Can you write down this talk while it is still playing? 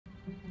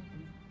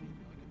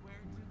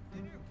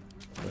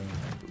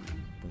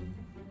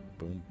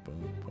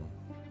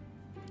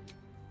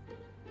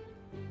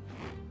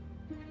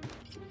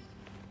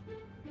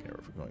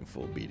Going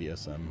full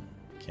BDSM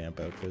camp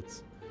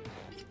outfits.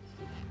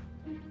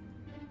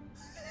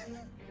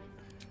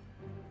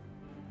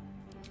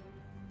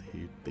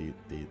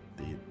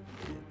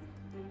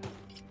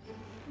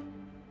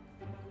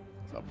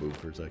 I'll boob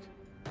for a sec.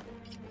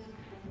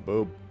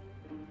 Boob.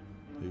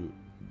 Do.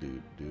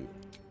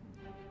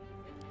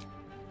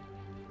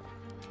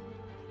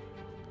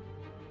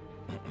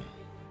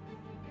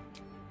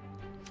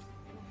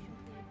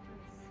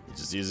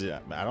 Just use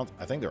it. I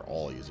think they're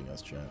all using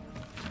us, chat.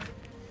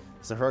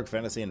 It's a heroic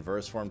fantasy in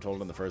verse form,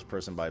 told in the first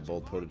person by a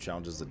bold poet who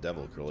challenges the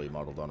devil, cruelly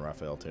modeled on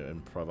Raphael, to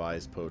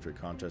improvise poetry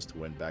contest to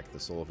win back the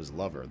soul of his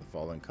lover. The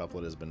following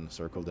couplet has been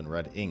circled in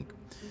red ink.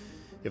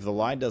 If the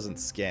line doesn't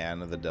scan,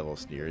 the devil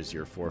sneers,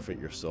 you forfeit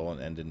your soul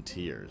and end in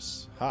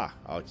tears. Ha!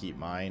 I'll keep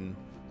my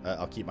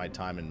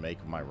time and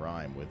make my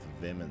rhyme with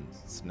vim and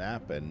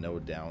snap, and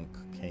down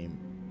came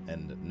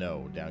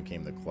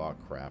the claw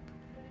crap.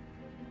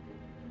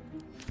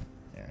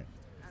 Alright.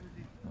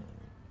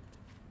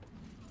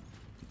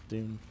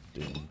 Ding.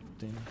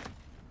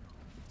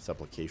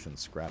 Supplication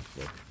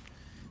scrapbook.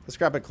 The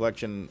scrapbook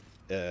collection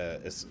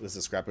is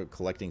a scrapbook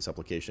collecting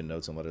supplication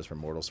notes and letters from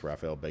mortals to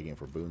Raphael begging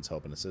for boons,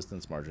 help, and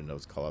assistance. Margin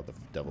notes call out the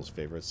devil's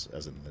favorites,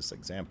 as in this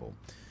example.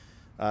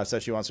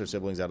 Says she wants her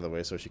siblings out of the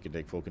way so she can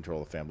take full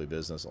control of family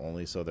business,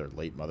 only so their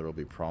late mother will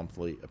be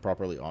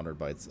properly honored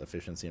by its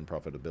efficiency and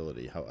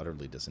profitability. How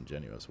utterly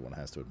disingenuous. One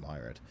has to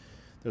admire it.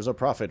 There's no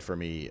profit for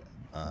me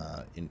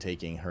in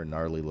taking her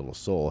gnarly little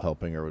soul.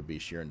 Helping her would be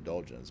sheer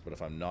indulgence. But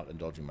if I'm not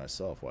indulging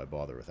myself, why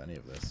bother with any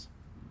of this?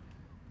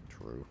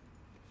 True.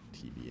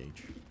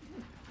 TBH.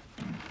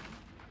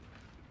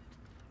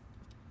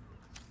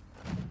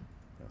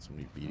 Got some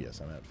new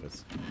BDSM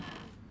outfits.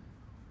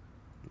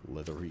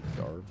 Leathery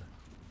garb.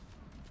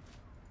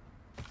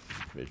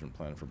 Vision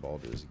plan for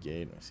Baldur's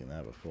Gate. I've seen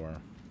that before.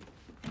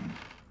 Isn't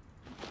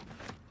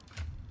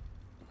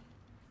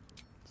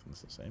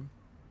this the same?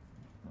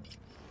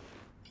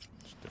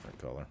 Just different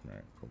color.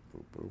 Alright,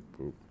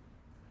 boop.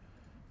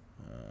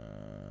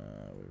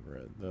 We've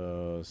read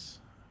those.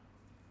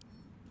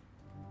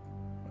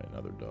 Wait,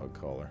 another dog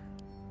collar.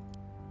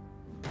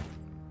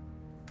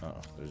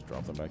 Uh-oh, they just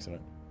dropped them by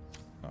accident.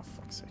 Oh,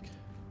 fuck's sake.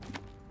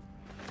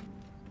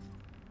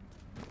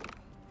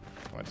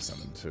 I might just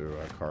send them to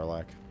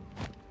Karlak.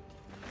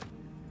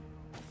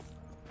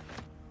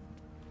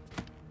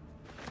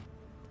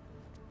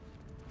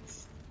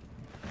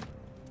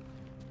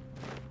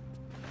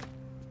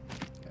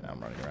 Okay, now I'm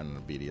running around in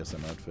a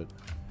BDSM outfit.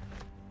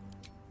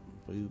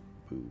 Boop,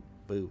 boop,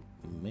 boop.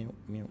 Meow,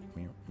 meow,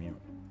 meow, meow,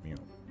 meow.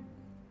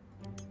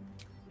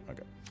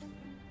 Okay.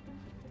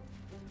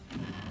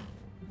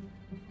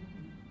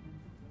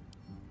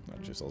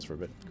 Not just souls for a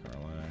bit.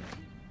 Karlak.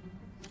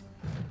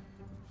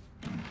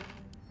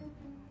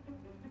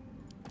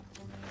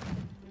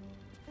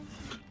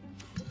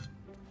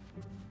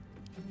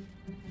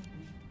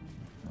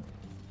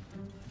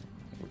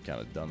 We're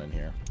kind of done in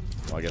here.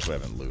 Well, I guess we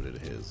haven't looted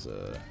his,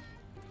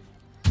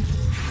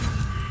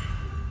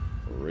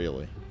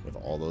 really? With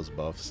all those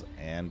buffs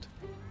and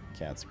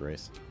Cat's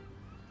Grace.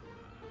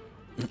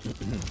 I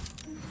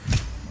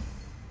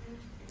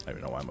don't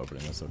even know why I'm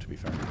opening this, though, to be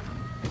fair.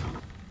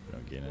 We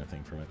don't gain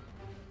anything from it.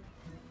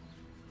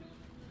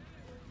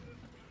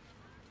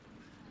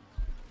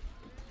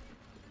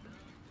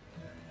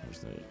 I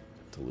just need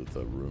to loot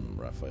the room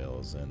Raphael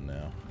is in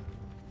now.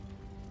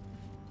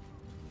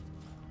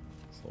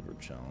 Silver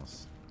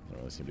chalice. Doesn't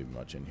really seem to be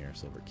much in here.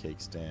 Silver cake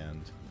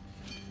stand.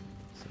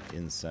 Some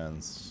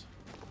incense.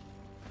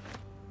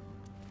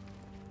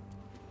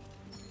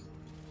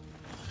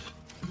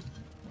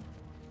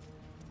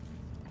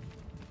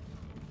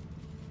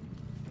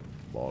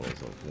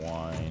 Bottles of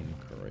wine,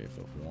 carafe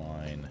of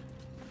wine.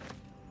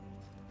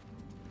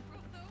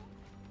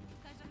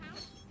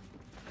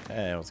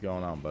 Hey, what's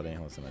going on, buddy?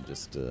 Listen, I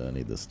just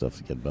need this stuff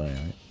to get by,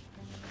 alright?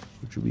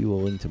 Would you be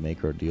willing to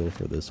make our deal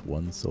for this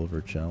one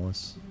silver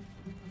chalice?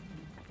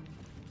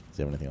 Does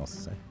he have anything else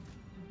to say?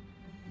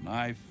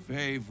 My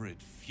favorite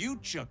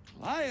future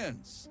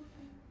clients.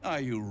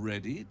 Are you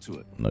ready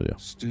to... No deal.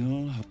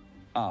 Still,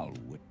 I'll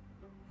wait.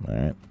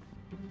 Alright.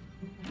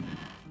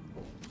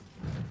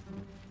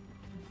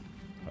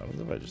 What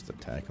happens if I just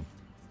attack him?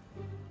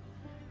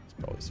 It's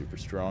probably super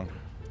strong.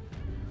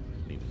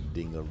 Need to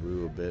ding the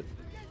roo a bit.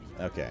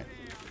 Okay.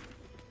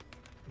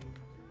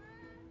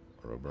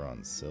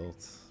 Roberon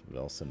Silt.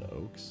 Velson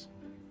Oaks.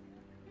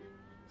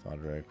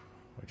 Thodrick.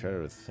 We tried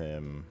it with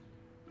him.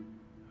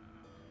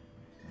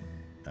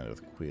 And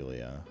with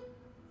Quelia.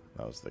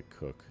 That was the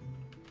cook.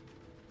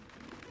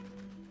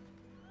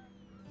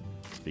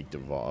 Speak to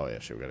Voss. Oh yeah,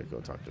 sure, we gotta go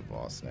talk to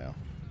Voss now.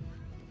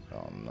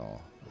 Oh no.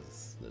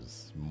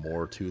 There's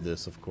more to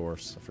this, of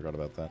course. I forgot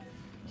about that.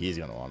 He's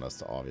gonna want us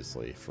to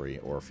obviously free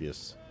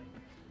Orpheus.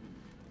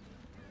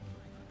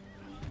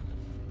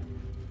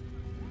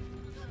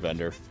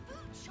 Vendor.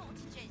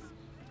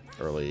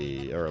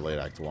 Early or late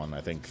Act 1.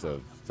 I think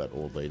that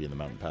old lady in the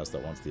mountain pass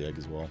that wants the egg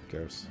as well,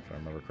 Garrus, if I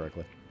remember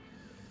correctly.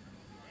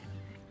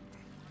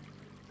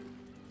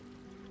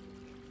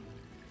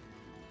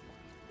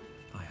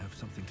 I have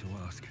something to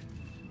ask.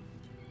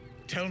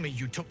 Tell me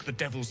you took the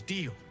devil's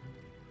deal.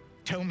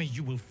 Tell me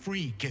you will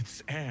free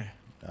Gith's heir.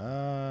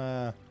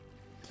 Oh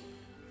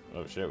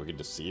shit, we could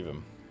deceive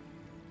him.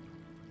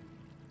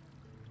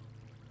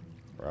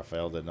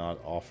 Raphael did not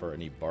offer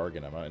any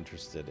bargain. I'm not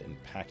interested in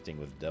pacting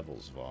with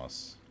devils,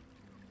 Voss.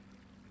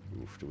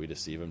 Oof, do we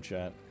deceive him,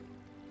 chat?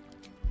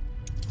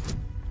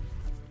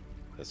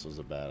 This was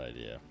a bad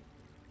idea.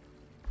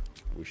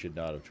 We should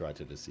not have tried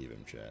to deceive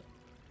him, chat.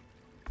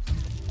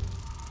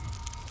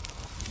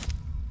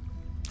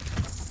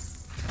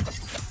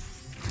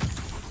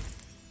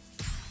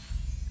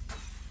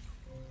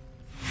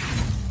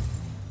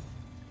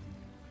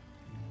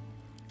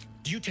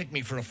 Do you take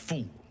me for a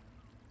fool?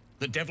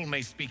 The devil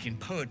may speak in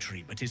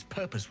poetry, but his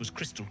purpose was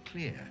crystal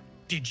clear.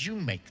 Did you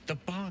make the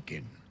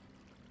bargain?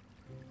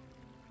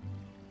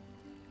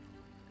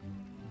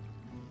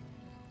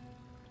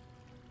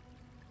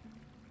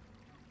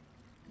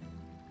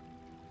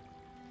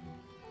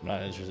 I'm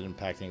not interested in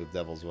pacting with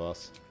devils,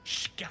 Voss.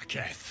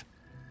 Skaketh!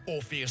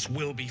 Orpheus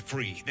will be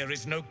free. There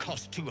is no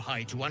cost too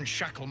high to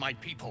unshackle my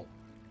people.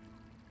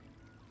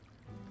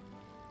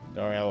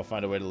 Don't worry, I will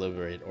find a way to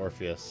liberate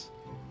Orpheus.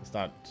 It's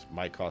not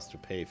my cost to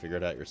pay. Figure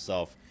it out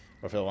yourself.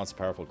 Raphael wants a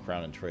powerful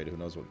crown and trade. Who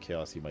knows what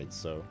chaos he might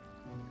sow?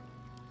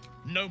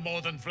 No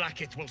more than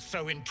Vlaakith will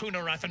sow in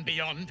Tunarath and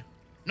beyond.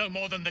 No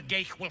more than the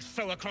Geich will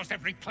sow across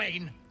every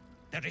plane.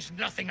 There is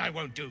nothing I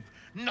won't do,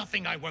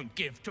 nothing I won't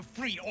give to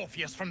free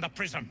Orpheus from the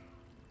prism.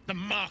 The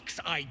marks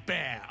I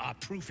bear are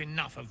proof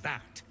enough of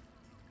that.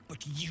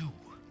 But you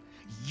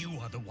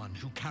are the one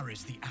who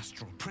carries the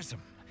astral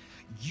prism.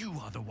 You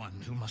are the one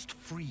who must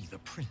free the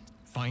prince.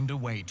 Find a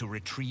way to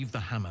retrieve the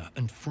hammer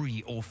and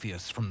free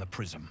Orpheus from the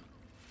prism.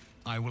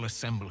 I will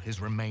assemble his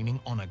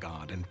remaining honor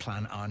guard and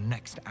plan our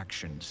next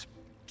actions.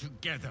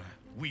 Together,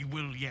 we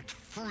will yet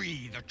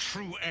free the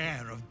true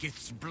heir of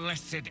Gith's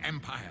blessed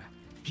empire.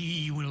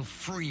 He will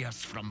free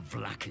us from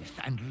Vlaakith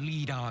and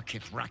lead our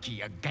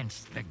Kithraki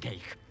against the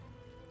Geich.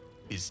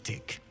 His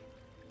dick.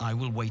 I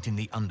will wait in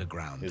the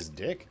underground. His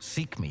dick?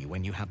 Seek me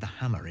when you have the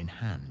hammer in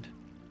hand.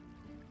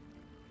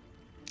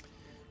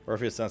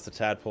 Orpheus sensed the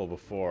tadpole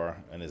before,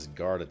 and his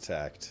guard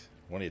attacked.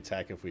 Won't he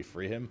attack if we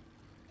free him?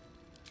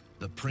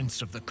 The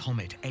Prince of the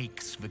Comet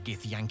aches for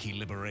Githyanki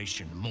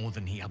liberation more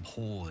than he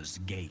abhors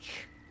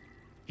Geich.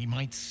 He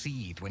might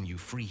seethe when you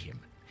free him.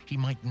 He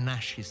might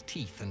gnash his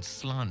teeth and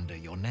slander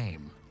your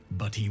name.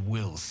 But he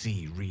will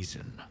see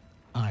reason.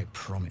 I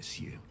promise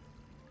you.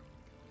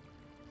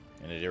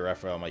 And idea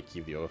Raphael might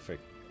keep the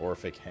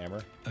Orphic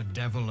hammer? A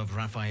devil of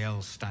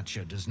Raphael's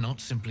stature does not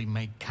simply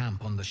make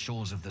camp on the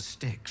shores of the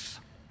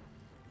Styx.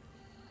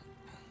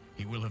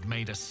 He will have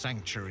made a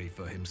sanctuary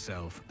for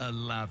himself, a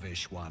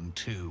lavish one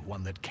too,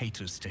 one that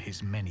caters to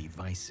his many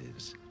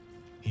vices.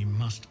 He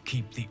must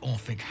keep the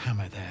Orphic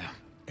hammer there.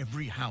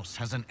 Every house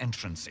has an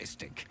entrance,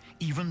 Istik,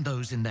 even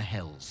those in the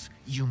hells.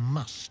 You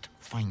must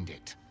find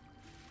it.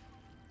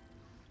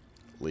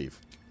 Leave.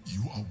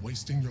 You are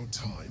wasting your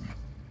time,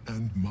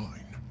 and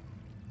mine.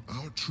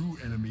 Our true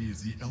enemy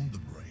is the Elder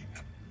Brain.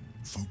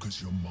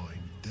 Focus your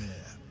mind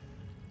there.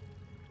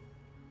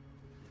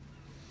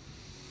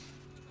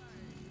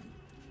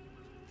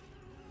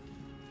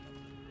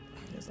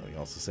 He has nothing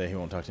else to say. He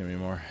won't talk to me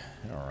anymore.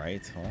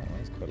 Alright. Well,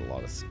 that's quite a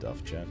lot of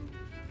stuff, Jen.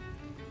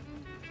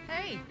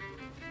 Hey!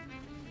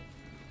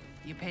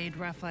 You paid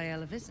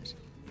Raphael a visit.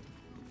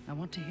 I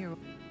want to hear...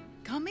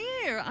 Come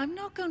here! I'm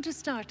not going to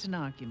start an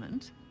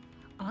argument.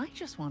 I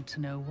just want to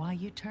know why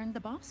you turned the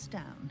boss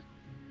down.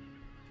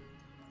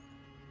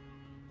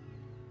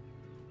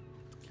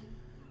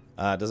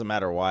 It doesn't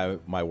matter why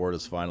my word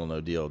is final,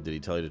 no deal. Did he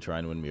tell you to try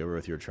and win me over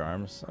with your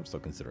charms? I'm still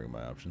considering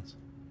my options.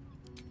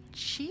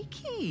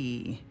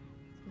 Cheeky.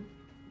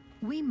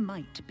 We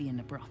might be in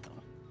a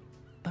brothel,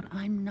 but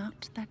I'm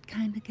not that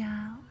kind of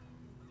gal.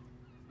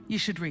 You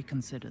should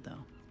reconsider,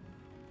 though.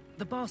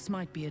 The boss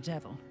might be a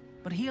devil,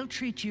 but he'll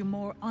treat you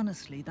more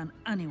honestly than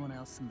anyone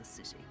else in the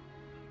city.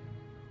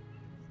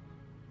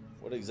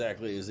 What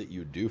exactly is it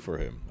you do for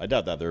him? I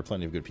doubt that. There are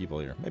plenty of good people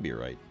here. Maybe you're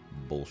right.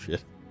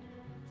 Bullshit.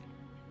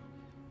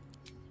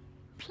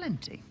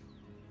 Plenty.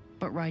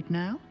 But right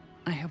now,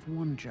 I have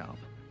one job.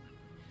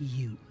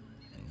 You.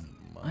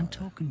 I'm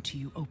talking to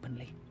you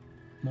openly.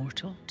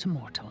 Mortal to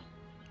mortal.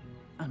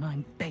 And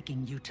I'm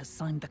begging you to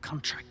sign the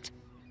contract.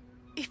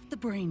 If the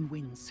brain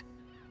wins,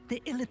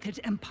 the Illithid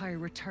Empire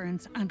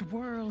returns and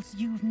worlds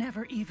you've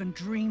never even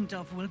dreamed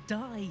of will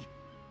die.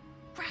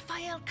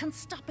 Raphael can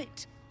stop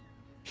it.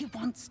 He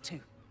wants to.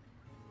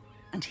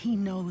 And he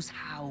knows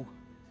how.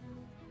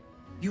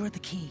 You're the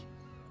key.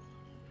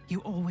 You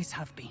always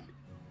have been.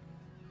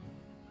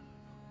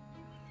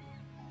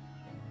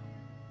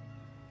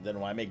 Then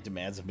why make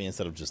demands of me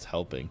instead of just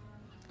helping?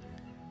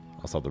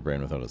 I'll stop the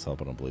brain without its help.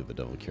 I don't believe the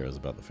devil cares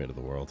about the fate of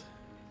the world.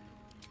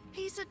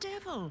 He's a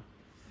devil.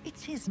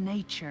 It's his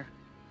nature.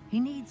 He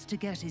needs to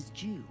get his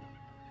due.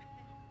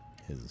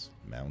 His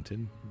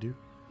mountain due?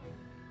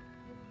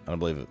 I don't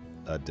believe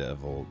a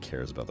devil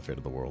cares about the fate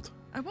of the world.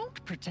 I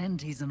won't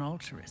pretend he's an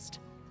altruist.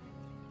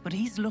 But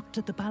he's looked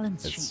at the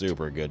balance sheet. It's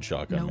super good,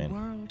 shotgun, no man.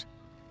 world,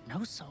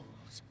 no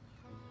souls.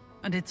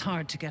 And it's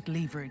hard to get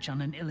leverage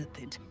on an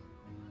illithid.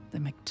 They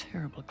make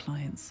terrible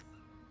clients.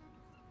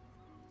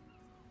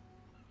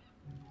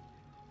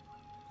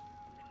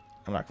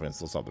 I'm not convinced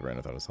they'll stop the rain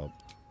without his help.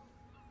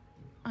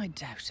 I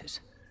doubt it.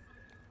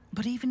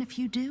 But even if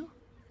you do,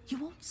 you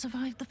won't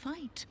survive the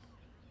fight.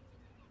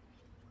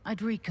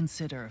 I'd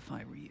reconsider if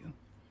I were you.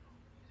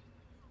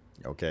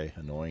 Okay,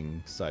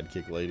 annoying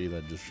sidekick lady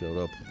that just showed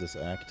up with this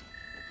act.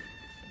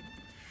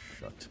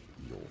 Shut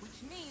your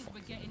Means we're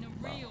getting a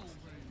real room.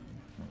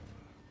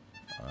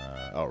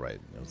 oh right,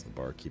 that was the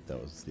barkeep, that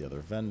was the other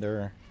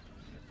vendor.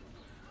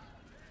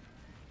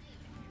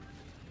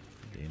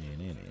 And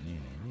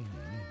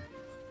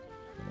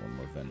one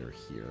more vendor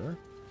here.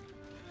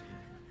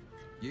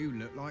 You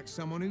look like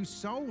someone whose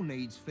soul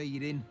needs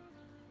feeding.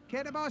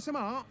 Care to buy some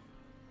art?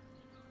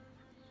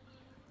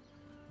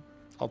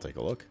 I'll take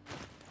a look.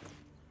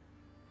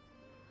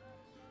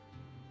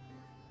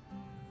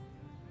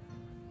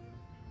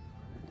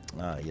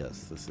 Ah,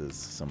 yes, this is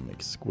some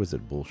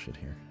exquisite bullshit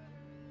here.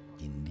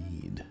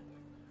 Indeed.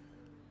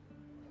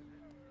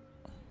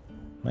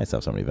 Nice to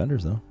have so many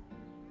vendors, though.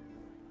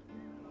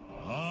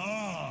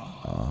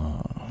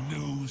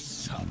 New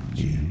subject.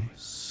 New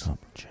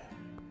subjects.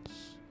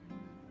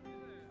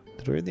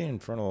 Did I read the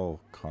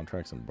Infernal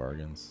Contracts and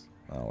Bargains?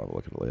 I'll have a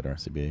look at it later.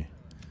 CBA.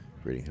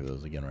 Reading through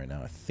those again right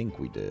now. I think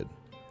we did.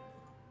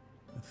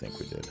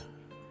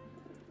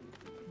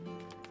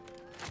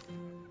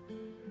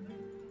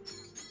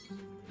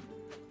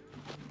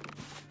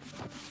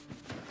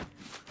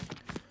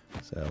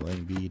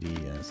 Selling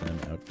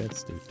BDSM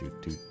outfits.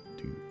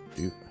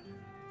 Do.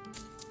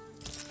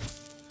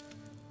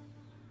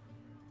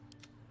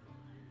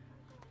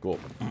 Cool.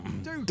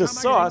 The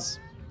sauce.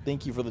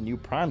 Thank you for the new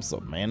Prime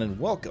sub, man, and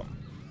welcome.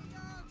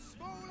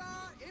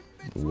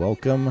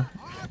 Welcome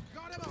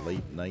to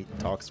Late Night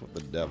Talks with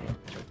the Devil.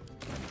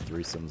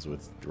 Threesomes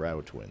with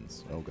Drow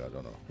twins. Oh god,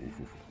 oh no.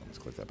 Ooh. Let's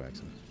click that back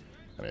soon.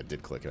 I mean, I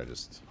did click it, I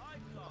just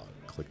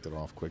clicked it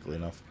off quickly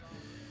enough.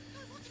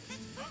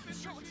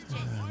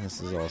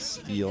 This is all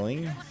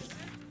stealing.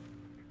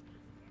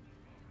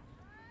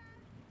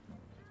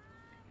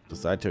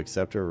 Decide to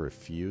accept or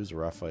refuse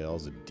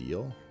Raphael's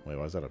deal? Wait,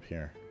 why is that up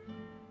here?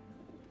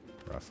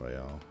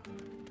 Raphael.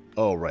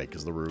 Oh, right,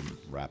 because the room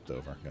wrapped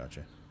over.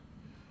 Gotcha.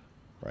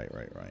 Right.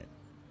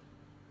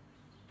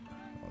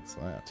 What's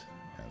that?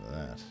 And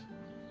that.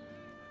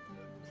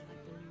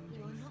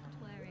 You're not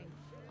wearing.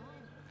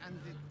 And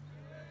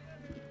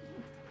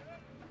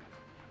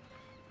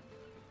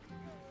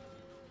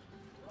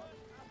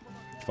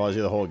She follows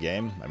you the whole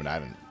game? I mean, I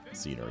haven't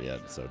seen her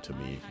yet, so to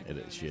me,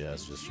 she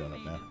has just shown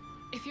up now.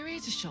 If you're here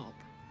to shop,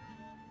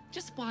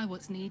 just buy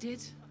what's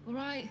needed,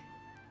 alright?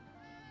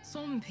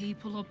 Some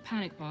people are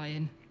panic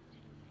buying.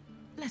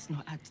 Let's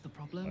not add to the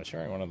problem. I'm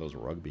wearing one of those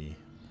rugby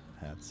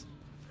hats.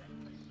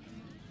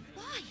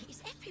 Why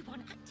is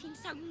everyone acting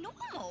so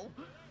normal?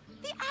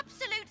 The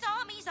Absolute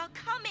armies are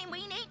coming.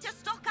 We need to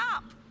stock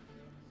up.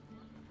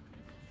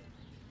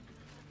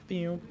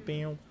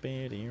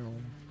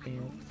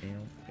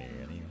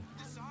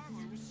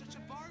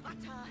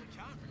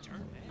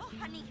 Oh,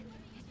 honey.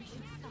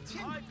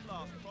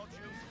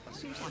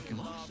 seems like a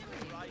lot.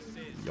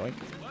 Yoink.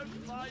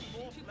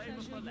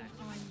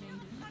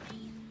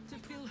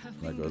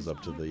 That goes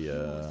up to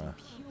the,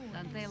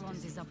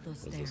 is up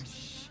those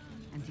stairs.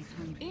 And he's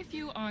hungry. If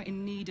you are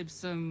in need of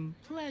some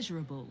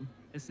pleasurable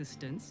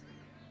assistance,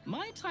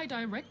 might I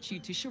direct you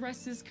to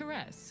Sharess's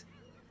Caress?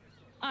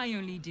 I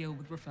only deal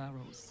with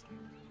referrals.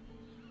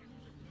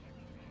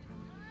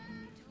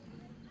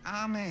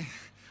 I'm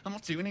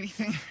not doing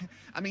anything.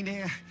 I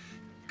mean,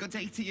 good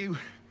day to you.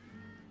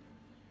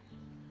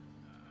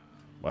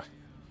 What?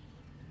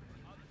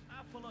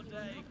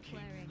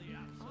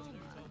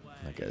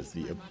 That guy's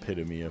the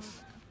epitome of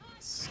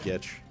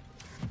sketch.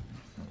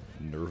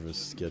 Nervous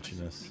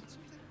sketchiness.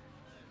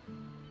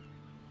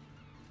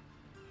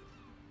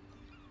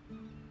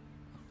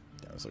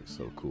 That was like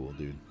so cool,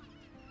 dude.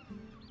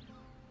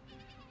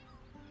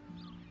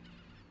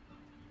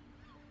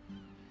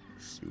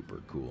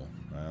 Super cool.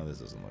 Well, this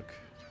doesn't look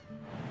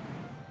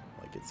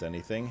like it's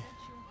anything.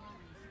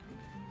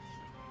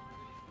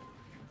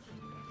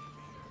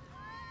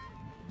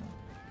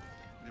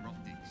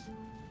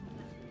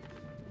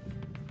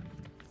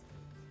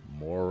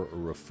 More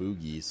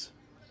Rafugis.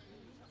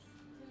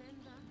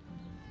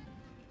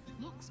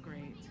 Looks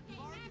great.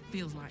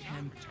 Feels like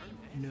him.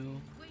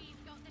 No.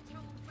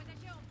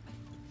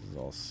 This is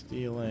all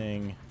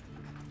stealing.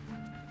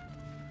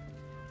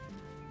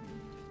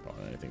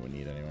 Probably anything we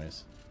need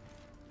anyways.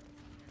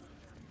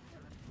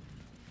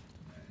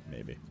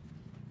 Maybe.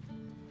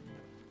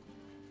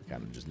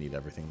 Kind of just need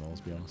everything though, let's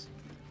be honest.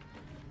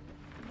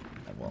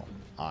 And well,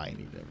 I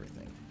need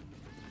everything.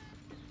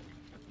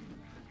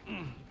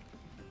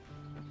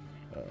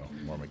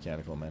 Uh-oh, more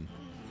mechanical men.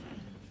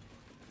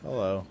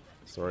 Hello.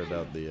 Sorry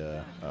about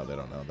the, oh, they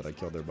don't know that I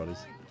killed their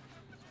buddies.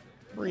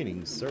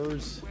 Greetings,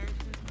 sirs.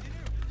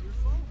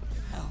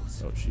 Oh,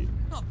 shit.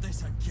 Not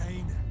this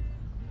again.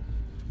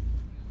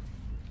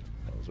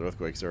 Those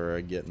earthquakes are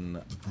getting...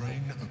 The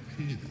brain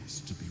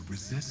appears to be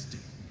resisting.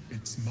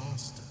 its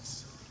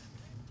masters.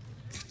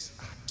 It's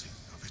acting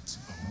of its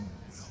own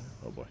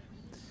will. Oh boy.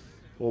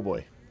 Oh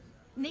boy.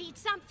 Need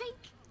something?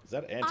 Is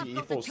that I've got the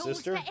anti-ethel's tools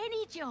sister? for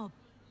any job.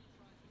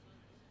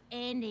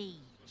 Any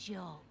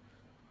job.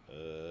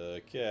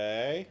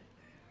 Okay.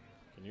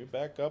 Can you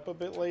back up a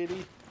bit,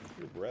 lady?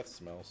 Your breath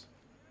smells.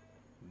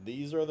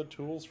 These are the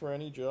tools for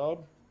any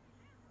job?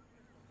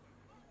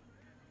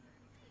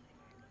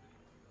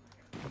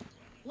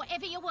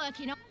 Whatever you're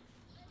working on.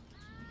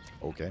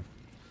 Okay.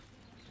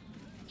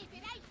 If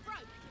it ain't broke,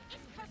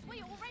 it's 'cause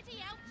we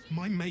already out.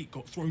 My mate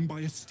got thrown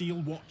by a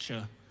steel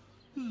watcher.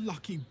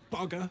 Lucky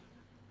bugger.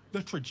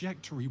 The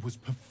trajectory was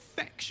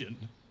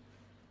perfection.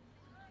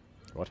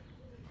 What?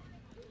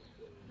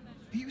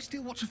 Are you a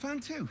Steel Watcher fan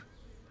too?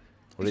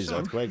 What are these So,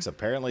 earthquakes?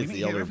 Apparently we it's meet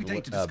the here elder every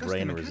day to discuss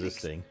brain the mechanics.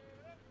 resisting.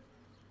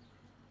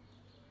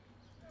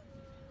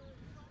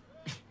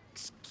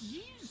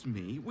 Excuse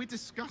me, we're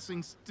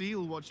discussing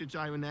Steel Watcher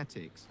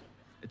gyrometics.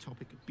 A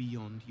topic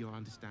beyond your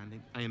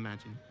understanding, I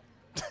imagine.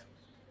 Fuck.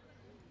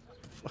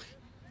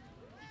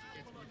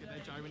 Look at their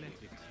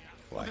gyrometics.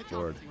 Black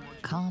Lord.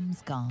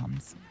 Comms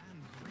goms.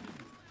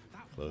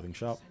 Clothing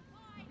shop.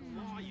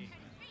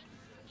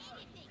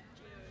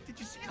 Did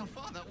you see how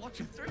far that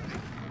Watcher threw me?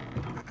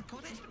 I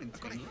got it. I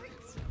got it.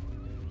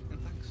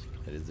 Thanks.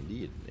 It is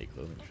indeed a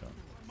clothing shop.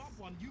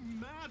 One, you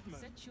madman.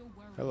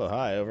 Hello,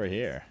 hi, over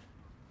here.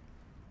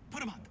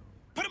 Put him up.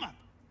 Put him up.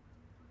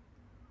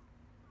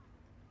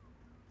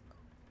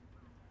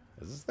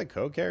 Is this the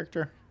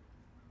co-character?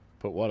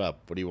 Put what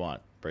up? What do you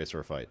want? Brace for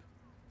a fight.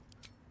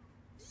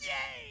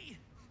 Yay!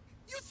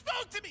 You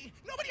spoke to me!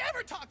 Nobody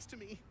ever talks to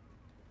me!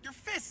 Your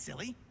fist,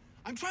 silly.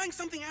 I'm trying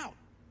something out.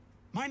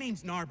 My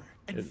name's Narber.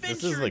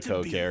 This is the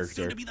co-character.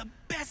 Soon to be the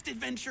best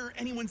adventure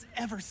anyone's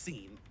ever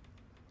seen.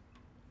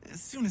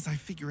 As soon as I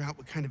figure out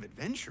what kind of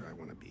adventure I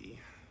want to be.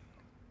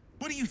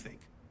 What do you think?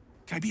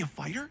 Can I be a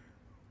fighter?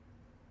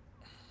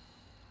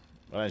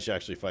 Why don't you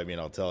actually fight me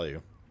and I'll tell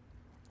you.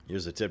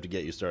 Here's a tip to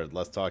get you started.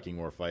 Less talking,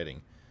 more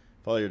fighting.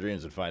 Follow your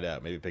dreams and find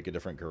out. Maybe pick a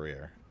different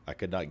career. I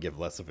could not give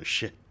less of a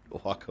shit.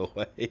 Walk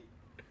away.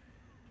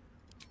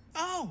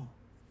 Oh,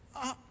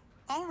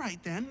 all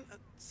right then.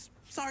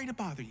 Sorry to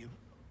bother you.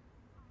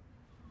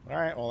 All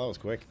right, well that was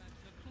quick.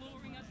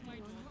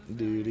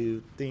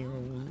 The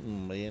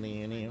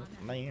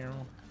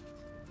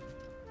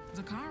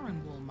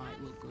Karen wall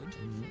might look good.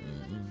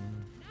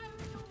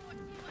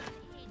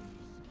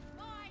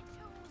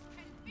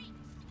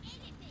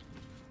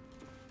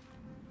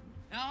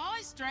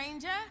 Ahoy,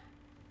 stranger.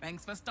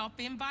 Thanks for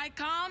stopping by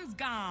Calm's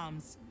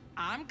Goms.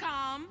 I'm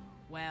Calm.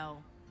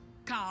 Well,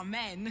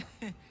 Carmen.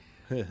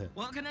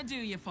 What can I do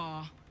you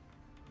for?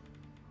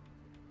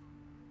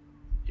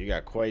 You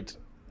got quite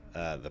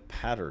the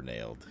pattern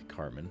nailed,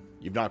 Carmen.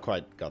 You've not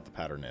quite got the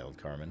pattern nailed,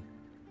 Carmen.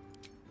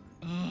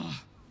 Ugh.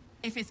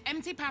 If it's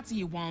empty patty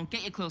you want,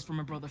 get your clothes from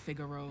my brother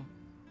Figaro.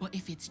 But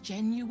if it's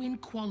genuine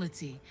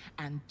quality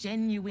and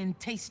genuine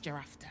taste you're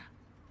after,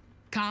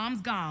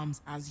 Calm's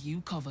Goms has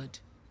you covered.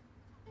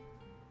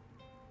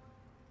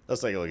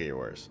 Let's take a look at your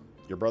wares.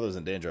 Your brother's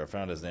in danger. I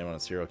found his name on a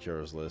serial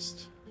killer's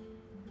list.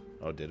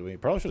 Oh, did we?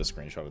 Probably should have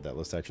screenshotted that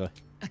list, actually.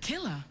 A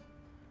killer?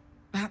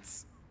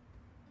 That's...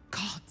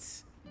 God.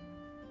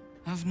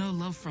 I've no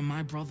love for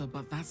my brother,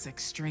 but that's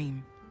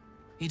extreme.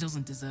 He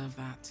doesn't deserve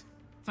that.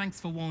 Thanks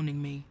for warning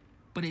me,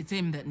 but it's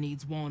him that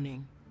needs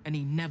warning, and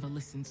he never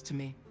listens to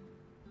me.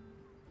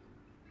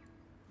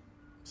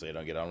 So you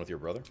don't get on with your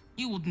brother?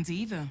 You wouldn't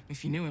either,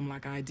 if you knew him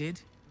like I did.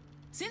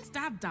 Since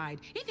Dad died,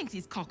 he thinks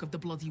he's cock of the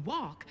bloody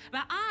walk,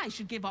 that I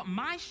should give up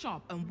my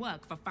shop and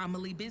work for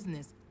family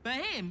business. For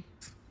him,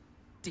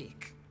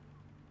 dick.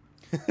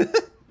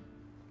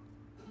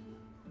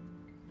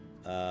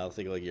 Let's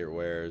take a look at your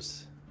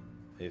wares.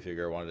 Maybe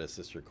Figure wanted to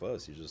assist her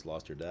close. You just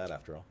lost your dad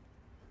after all.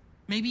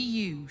 Maybe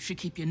you should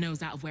keep your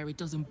nose out of where it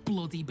doesn't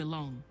bloody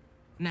belong.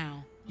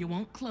 Now, you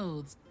want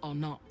clothes or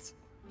not?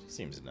 She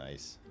seems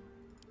nice.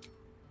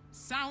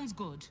 Sounds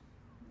good.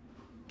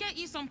 Get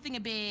you something a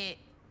bit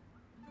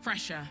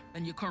fresher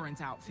than your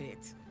current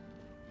outfit.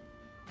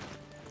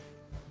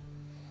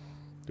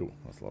 Ooh,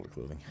 that's a lot of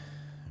clothing.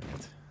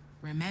 Right.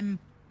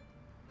 Remember,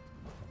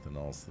 Nothing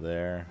else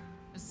there.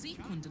 a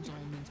sequined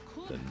adornment The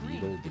could bring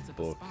needle, a bit the of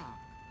book. a spark.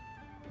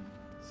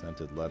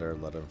 Scented letter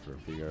for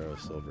Figaro,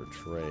 silver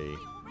tray.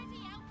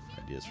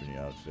 Ideas for new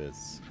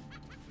outfits.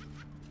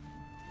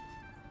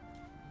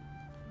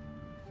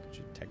 Could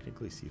you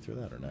technically see through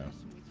that or no?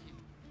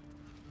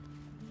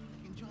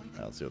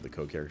 Let's see what the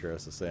co-character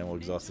has to say and we'll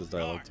exhaust his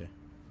dialogue too.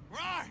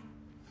 Roar!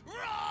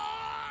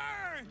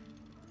 Roar!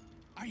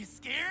 Are you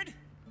scared?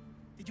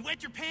 Did you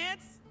wet your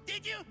pants?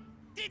 Did you?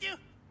 Did you?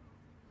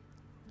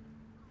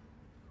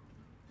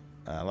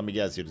 Let me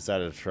guess, you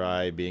decided to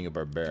try being a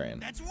barbarian.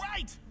 That's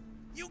right!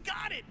 You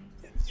got it!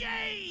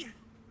 Yay!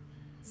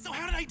 So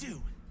how did I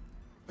do?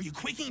 Are you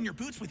quaking in your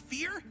boots with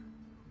fear?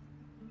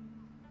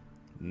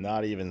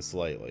 Not even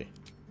slightly.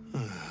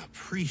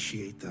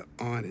 Appreciate the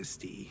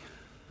honesty.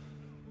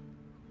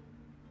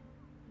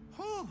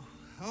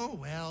 Oh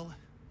well.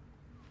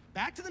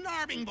 Back to the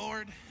narbing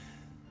board.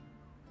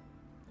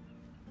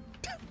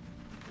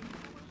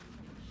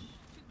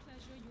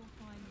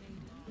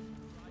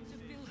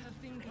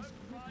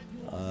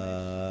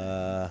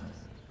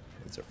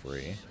 These are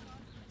free.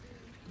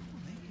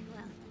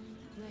 Well,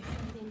 we're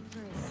shopping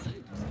for a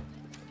suit.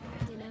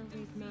 Dinner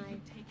with my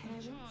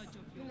parents,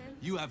 remember?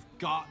 You have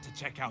got to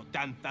check out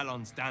Dan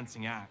Thelon's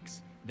dancing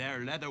acts.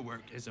 Their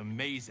leatherwork is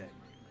amazing.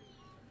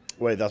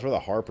 Wait, that's where the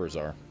Harpers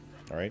are.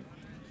 All right.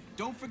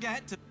 Don't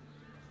forget to...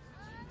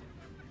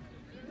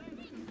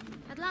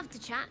 I'd love to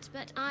chat,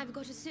 but I've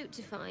got a suit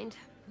to find.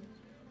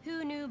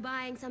 Who knew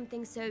buying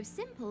something so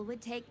simple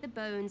would take the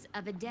bones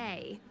of a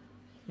day?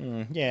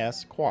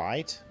 Yes,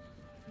 quite.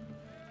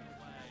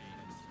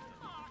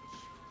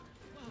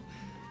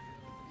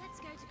 Let's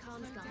go to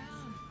Calm's Gums.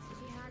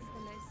 She has the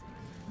most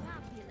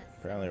fabulous...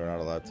 Apparently we're not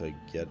allowed to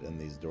get in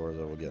these doors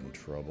or we'll get in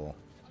trouble.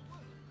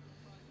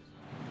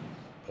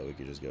 But we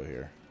could just go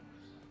here.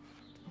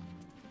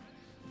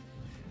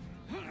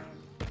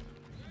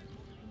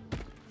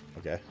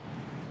 Okay.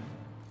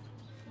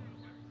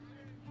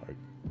 I'm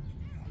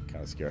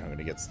kind of scared I'm going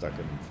to get stuck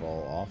and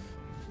fall off.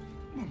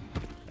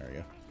 There we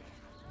go.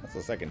 That's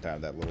the second time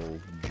that little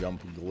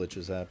jump glitch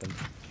has happened.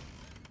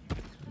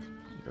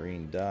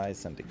 Green die,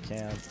 sent to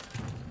camp.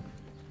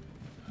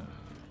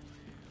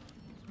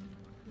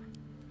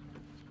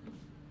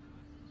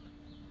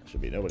 Should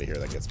be nobody here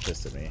that gets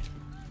pissed at me.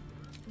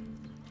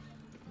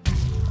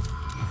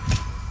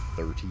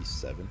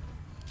 37.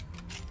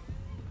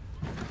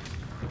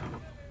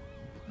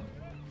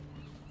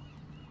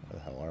 Where the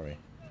hell are we?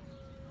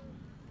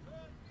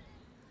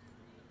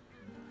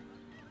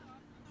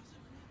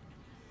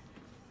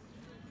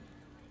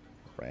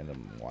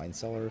 Random wine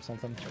cellar or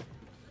something?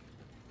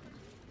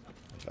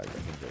 In fact, I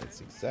think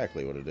that's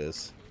exactly what it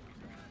is.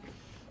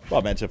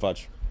 Bom, man,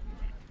 fudge.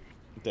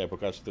 Até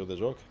poucaste teu da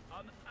jogo?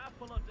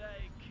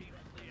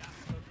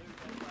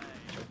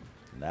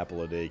 An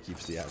apple a day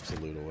keeps the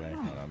absolute away.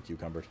 Oh, I'm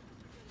cucumbered.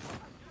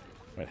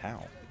 Wait,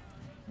 how?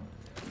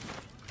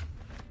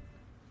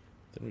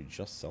 Didn't we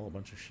just sell a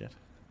bunch of shit?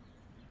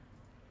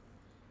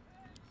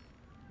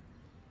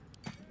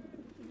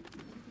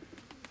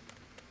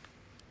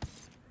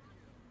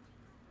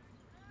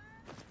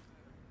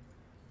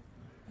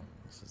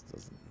 This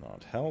does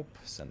not help.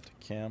 Sent to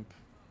camp.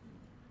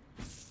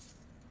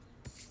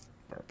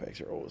 Our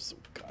bags are always so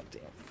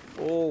goddamn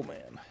full,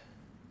 man.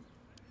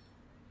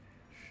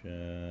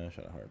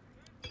 Shut up, Harper.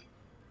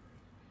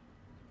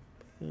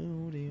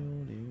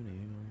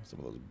 Some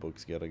of those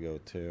books gotta go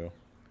too.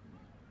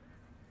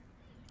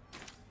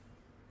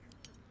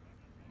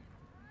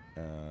 A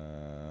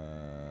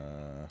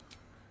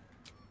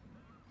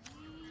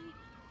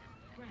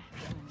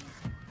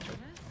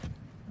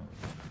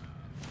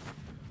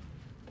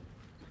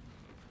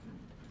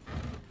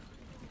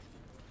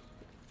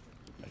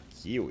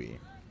kiwi. Is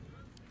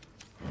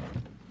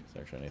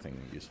there actually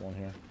anything useful in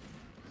here?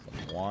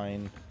 Some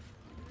wine.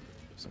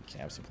 Some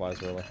camp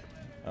supplies, really.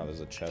 Oh,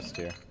 there's a chest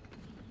here.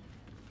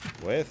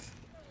 With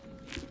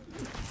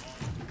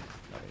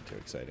nothing too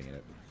exciting in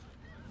it.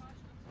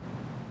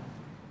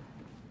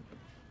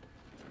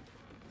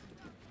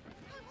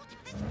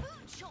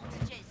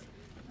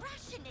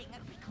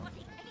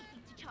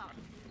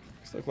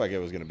 This looked like it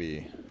was going to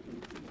be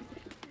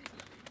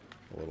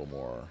a little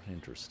more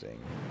interesting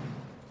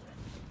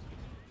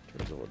in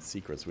terms of what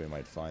secrets we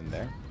might find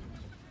there.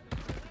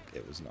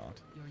 It was not.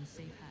 You're in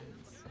safe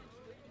hands.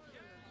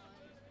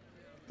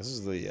 This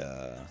is the,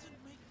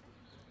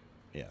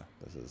 yeah,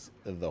 this is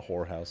the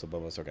whorehouse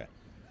above us. Okay.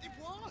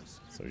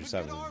 So we just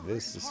have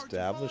this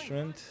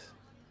establishment.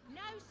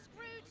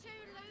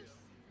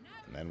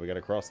 And then we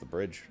gotta cross the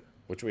bridge,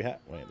 which we have.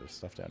 Wait, there's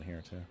stuff down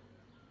here, too.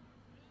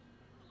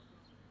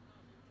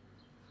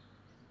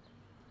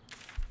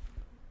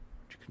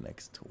 Which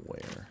connects to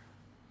where?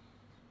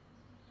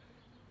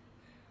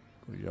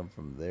 Can we jump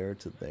from there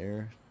to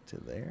there to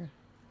there?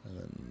 And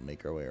then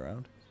make our way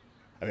around?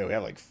 I mean, we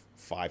have like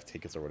 5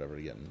 tickets or whatever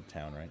to get in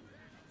town, right?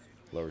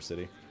 Lower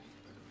City.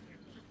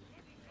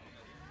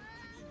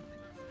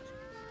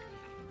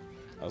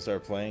 I'll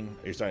start playing.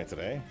 Are you starting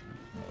today?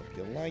 I hope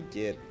you like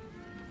it.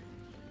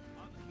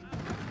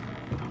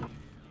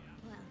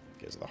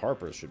 Okay, so the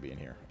Harpers should be in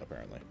here,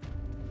 apparently.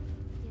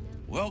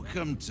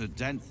 Welcome to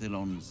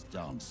Danthelon's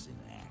dancing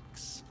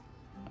acts.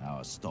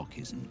 Our stock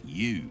isn't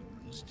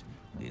used.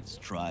 It's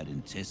tried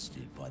and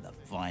tested by the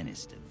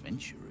finest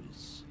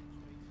adventurers.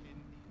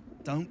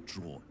 Don't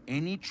draw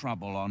any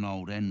trouble on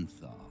old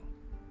Enthar.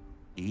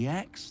 He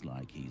acts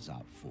like he's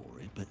up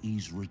for it, but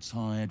he's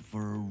retired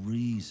for a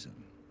reason.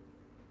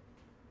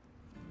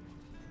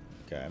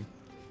 Okay.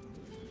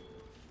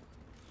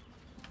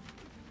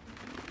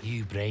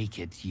 You break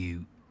it,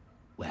 you...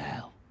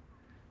 Well,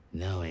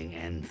 knowing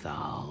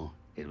Enthal,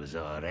 it was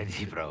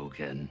already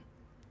broken.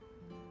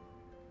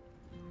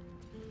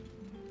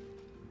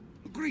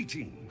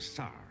 Greetings,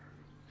 sir.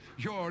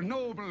 Your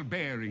noble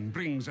bearing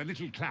brings a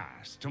little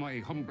class to my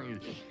humble...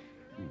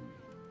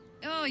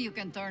 Oh, you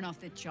can turn off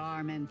the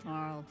charm,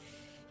 Enthal.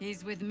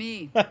 He's with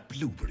me.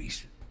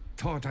 Blueberries.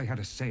 Thought I had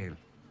a sale.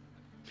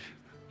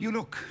 You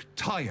look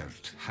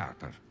tired,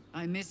 Harper.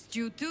 I missed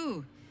you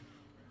too.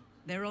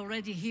 They're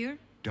already here?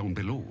 Down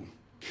below.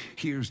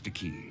 Here's the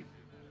key.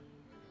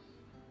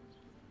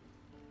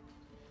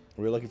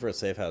 We were looking for a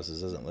safe house.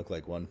 This doesn't look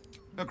like one.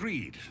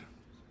 Agreed.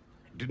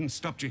 Didn't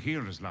stop you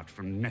here as lot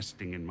from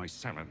nesting in my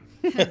cellar.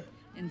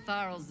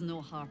 Entharl's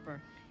no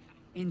Harper,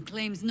 and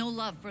claims no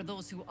love for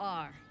those who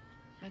are.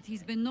 But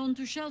he's been known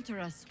to shelter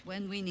us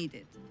when we need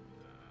it.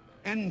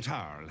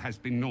 Entharl has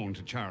been known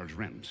to charge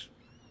rent.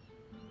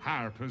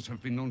 Harpers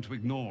have been known to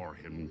ignore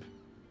him.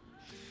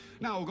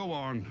 Now go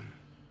on.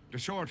 The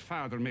short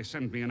father may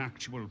send me an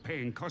actual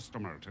paying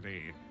customer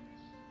today.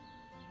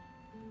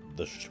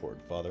 The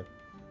short father?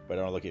 But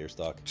I don't look at your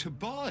stock. To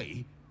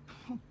buy?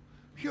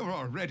 You're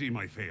already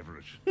my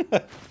favorite.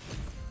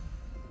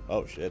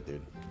 Oh shit,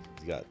 dude.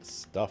 He's got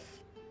stuff.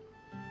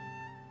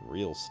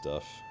 Real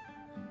stuff.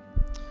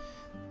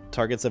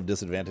 Targets have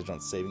disadvantage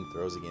on saving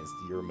throws against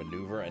your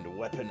maneuver and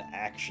weapon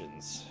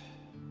actions.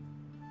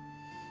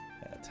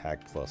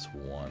 Attack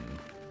 +1.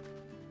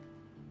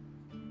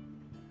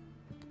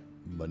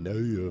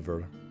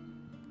 Maneuver.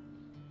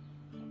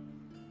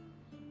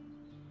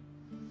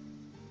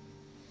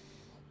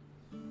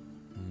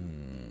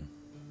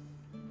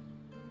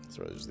 That's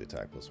really just the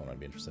attack +1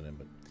 I'd be interested in,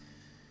 but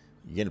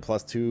you gain a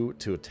 +2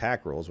 to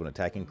attack rolls when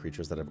attacking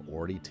creatures that have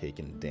already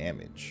taken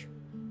damage.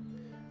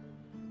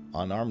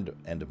 Unarmed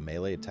and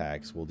melee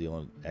attacks will deal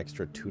an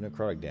extra 2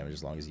 necrotic damage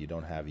as long as you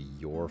don't have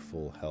your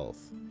full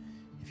health.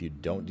 If you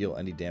don't deal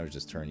any damage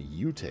this turn,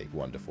 you take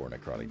 1 to 4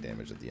 necrotic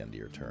damage at the end of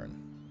your turn.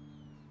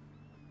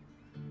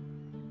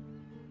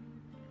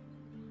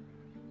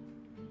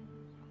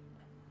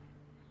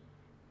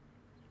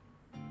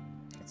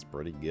 That's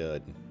pretty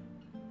good.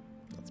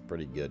 That's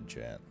pretty good,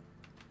 chat.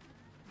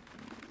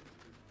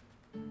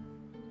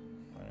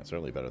 It's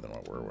certainly better than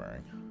what we're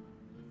wearing.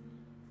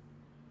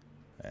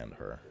 And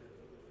her.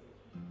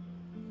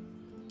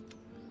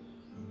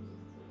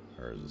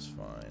 Hers is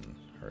fine.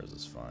 Hers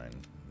is fine.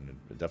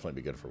 It'd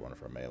definitely be good for one of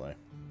her melee.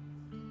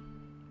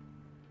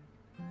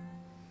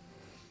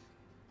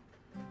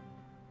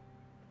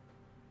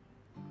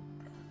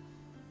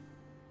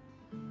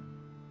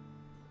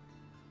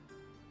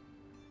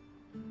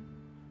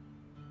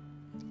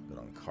 But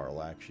on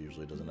Karlak, she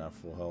usually doesn't have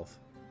full health.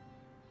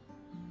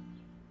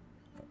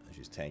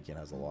 She's tanky and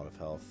has a lot of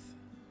health.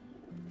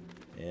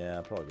 Yeah,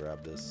 I'll probably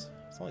grab this.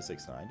 It's only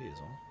 690 as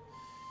well.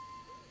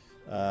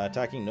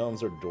 Attacking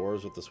gnomes or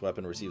doors with this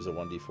weapon receives a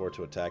 1d4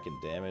 to attack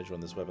and damage.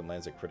 When this weapon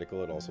lands a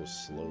critical, it also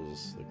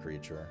slows the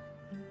creature.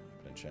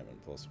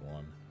 Enchantment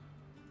 +1.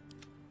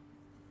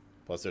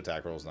 Plus the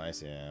attack roll is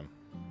nice, yeah.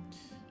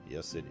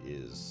 Yes, it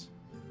is.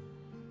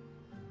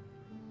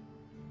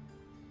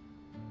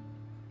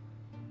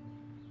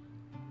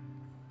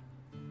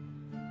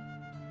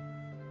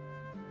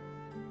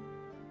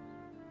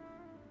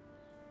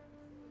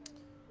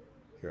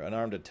 Your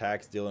unarmed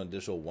attacks deal an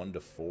additional 1 to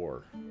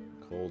 4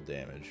 cold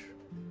damage.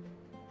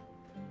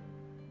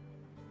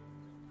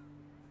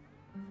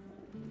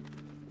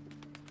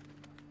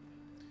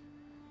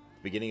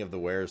 Beginning of the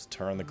wearer's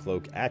turn, the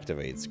cloak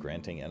activates,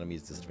 granting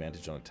enemies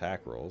disadvantage on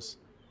attack rolls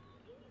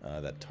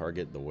that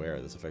target the wearer.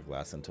 This effect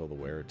lasts until the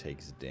wearer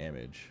takes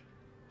damage.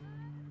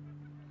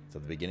 So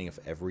at the beginning of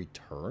every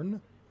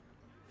turn?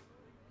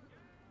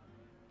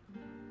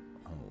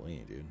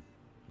 Holy, dude.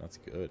 That's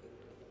good.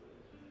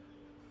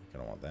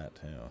 Gonna want that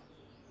too.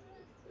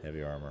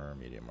 Heavy armor,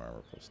 medium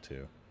armor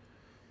 +2.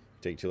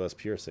 Take 2 less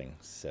piercing.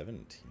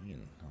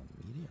 17 on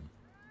medium.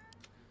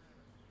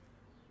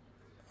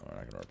 Oh, we're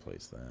not gonna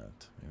replace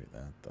that. Maybe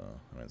that though.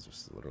 I mean, it's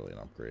just literally an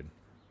upgrade.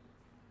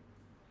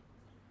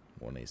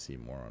 1 AC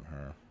more on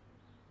her.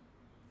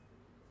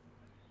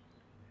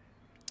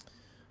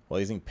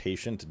 While using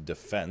patient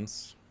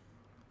defense,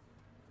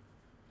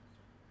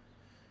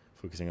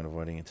 focusing on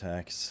avoiding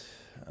attacks.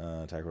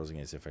 Attack rolls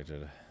against the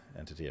affected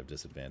entity have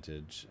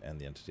disadvantage, and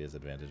the entity has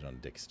advantage on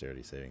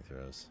dexterity saving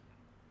throws.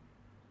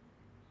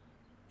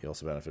 You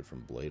also benefit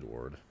from Blade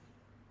Ward.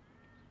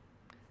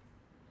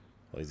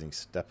 While using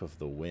Step of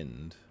the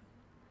Wind,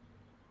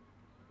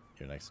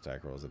 your next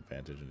attack roll has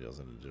advantage and deals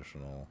an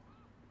additional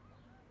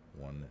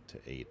 1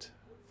 to 8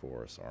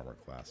 force armor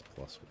class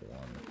 +1.